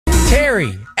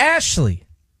Terry, Ashley,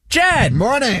 Jed.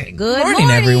 Morning. Good Morning,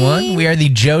 everyone. We are the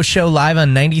Joe Show live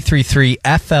on 93.3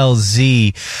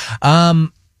 FLZ.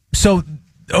 So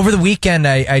over the weekend,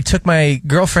 I took my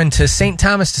girlfriend to St.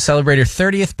 Thomas to celebrate her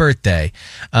 30th birthday,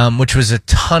 which was a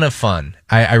ton of fun.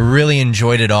 I really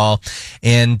enjoyed it all.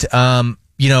 And,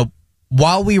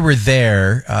 while we were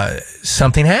there,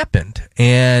 something happened.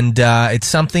 And it's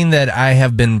something that I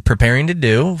have been preparing to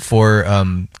do for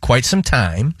quite some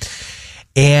time.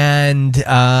 And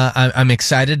I'm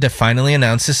excited to finally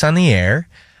announce this on the air.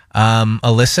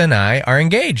 Alyssa and I are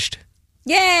engaged.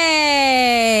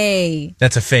 Yay!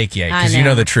 That's a fake yay, because you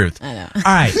know the truth. I know. All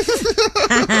right.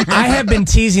 I have been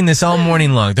teasing this all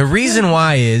morning long. The reason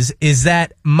why is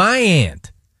that my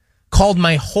aunt called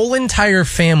my whole entire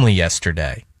family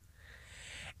yesterday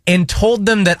and told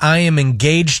them that I am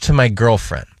engaged to my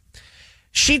girlfriend.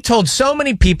 She told so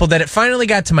many people that it finally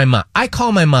got to my mom. I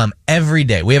call my mom every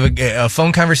day. We have a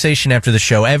phone conversation after the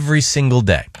show every single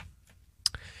day.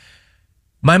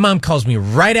 My mom calls me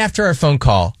right after our phone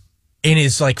call and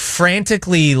is like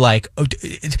frantically like, oh,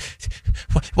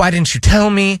 why didn't you tell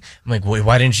me? I'm like,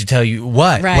 why didn't you tell you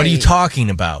what? Right. What are you talking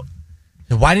about?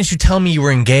 Why didn't you tell me you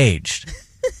were engaged?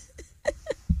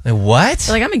 Like, what?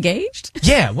 Like, I'm engaged?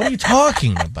 Yeah, what are you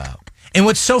talking about? And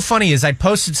what's so funny is I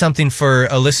posted something for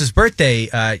Alyssa's birthday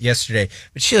yesterday,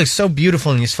 but she looks so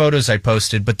beautiful in these photos I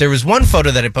posted. But there was one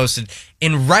photo that I posted,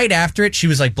 and right after it, she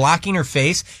was like blocking her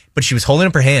face, but she was holding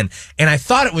up her hand. And I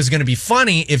thought it was going to be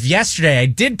funny if yesterday I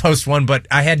did post one, but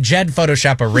I had Jed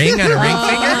Photoshop a ring on a ring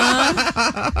finger.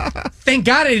 Thank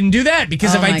God I didn't do that,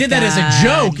 because if I did that as a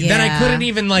joke, then I couldn't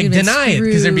even deny it,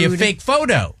 because there'd be a fake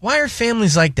photo. Why are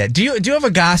families like that? Do you have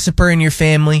a gossiper in your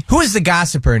family? Who is the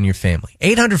gossiper in your family?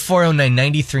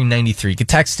 800-409-9393. You can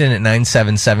text in at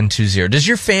 97720. Does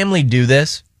your family do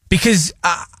this? Because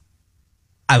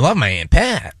I love my Aunt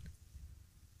Pat.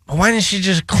 Why didn't she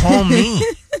just call me?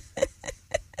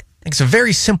 It's a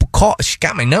very simple call. She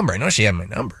got my number. I know she had my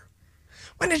number.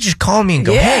 Why didn't you just call me and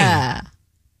go, hey,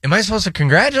 am I supposed to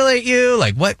congratulate you?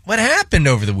 Like, what happened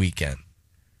over the weekend?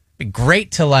 It'd be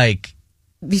great to,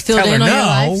 be filled in on your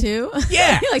life, too?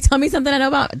 Yeah. You're like, tell me something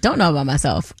don't know about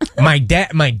myself. My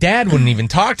dad wouldn't even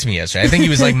talk to me yesterday. I think he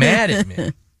was, mad at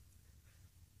me.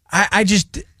 I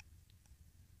just...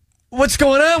 What's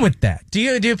going on with that? Do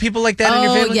you have people like that in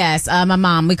your family? Oh, yes. My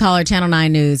mom, we call her Channel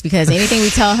 9 News, because anything we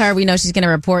tell her, we know she's going to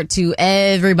report to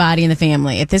everybody in the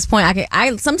family. At this point,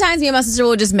 sometimes me and my sister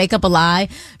will just make up a lie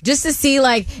just to see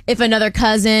if another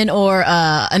cousin or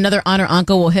another aunt or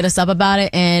uncle will hit us up about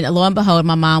it. And lo and behold,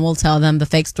 my mom will tell them the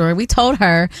fake story we told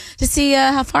her to see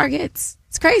how far it gets.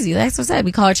 It's crazy. That's what I said.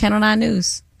 We call her Channel 9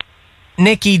 News.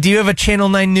 Nikki, do you have a Channel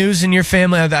 9 News in your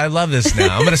family? I love this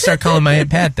now. I'm going to start calling my Aunt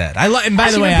Pat that. And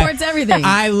by the way, she reports everything.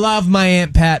 I love my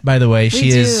Aunt Pat, by the way. She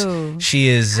is.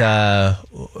 I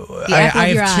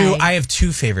have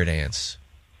two favorite aunts.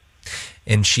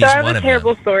 And she's one of them. I have a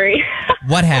terrible story.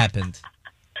 What happened?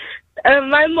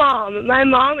 My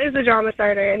mom is a drama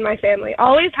starter in my family.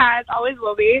 Always has, always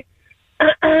will be.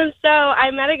 So I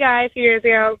met a guy a few years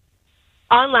ago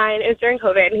online. It was during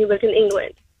COVID, and he lived in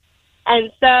England.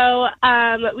 And so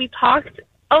we talked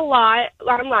a lot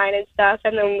online and stuff,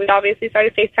 and then we obviously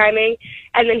started FaceTiming.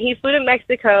 And then he flew to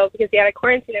Mexico because he had a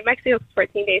quarantine in Mexico for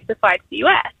 14 days to fly to the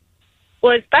U.S.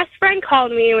 Well, his best friend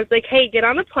called me and was like, hey, get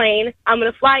on the plane. I'm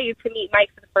going to fly you to meet Mike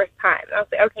for the first time. And I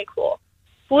was like, okay, cool.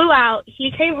 Flew out.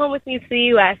 He came home with me to the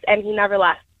U.S., and he never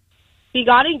left. He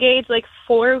got engaged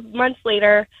 4 months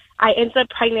later. I ended up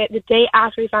pregnant the day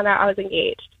after he found out I was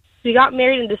engaged. We got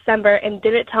married in December and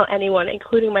didn't tell anyone,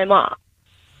 including my mom,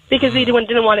 because we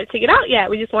didn't want it to get out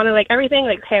yet. We just wanted everything,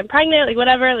 hey, I'm pregnant,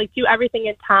 whatever, do everything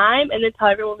in time and then tell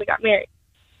everyone we got married.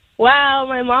 Well,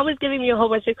 my mom was giving me a whole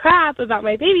bunch of crap about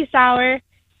my baby shower,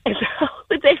 and so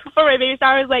the day before my baby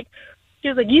shower, she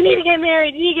was like, you need to get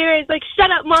married, you need to get married. It's like,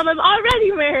 shut up, Mom, I'm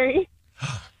already married.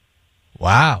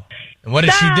 Wow. And what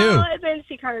did she do? And then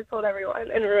she kind of told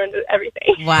everyone and ruined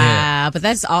everything. Wow. Yeah. But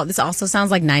this also sounds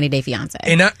like 90 Day Fiance.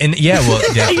 It was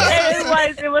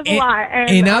a lot. And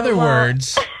in other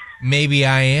words, maybe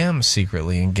I am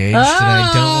secretly engaged and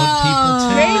I don't want people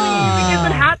to maybe, know.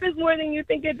 because it happens more than you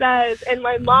think it does. And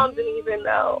my mom didn't even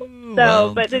know.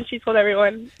 So, but then she told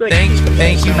everyone.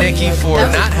 Thank you, Nikki, for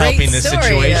not helping this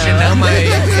situation. Now my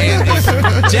aunt is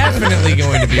definitely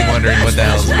going to be wondering what the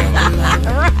hell's going on.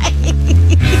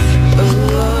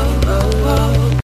 Right.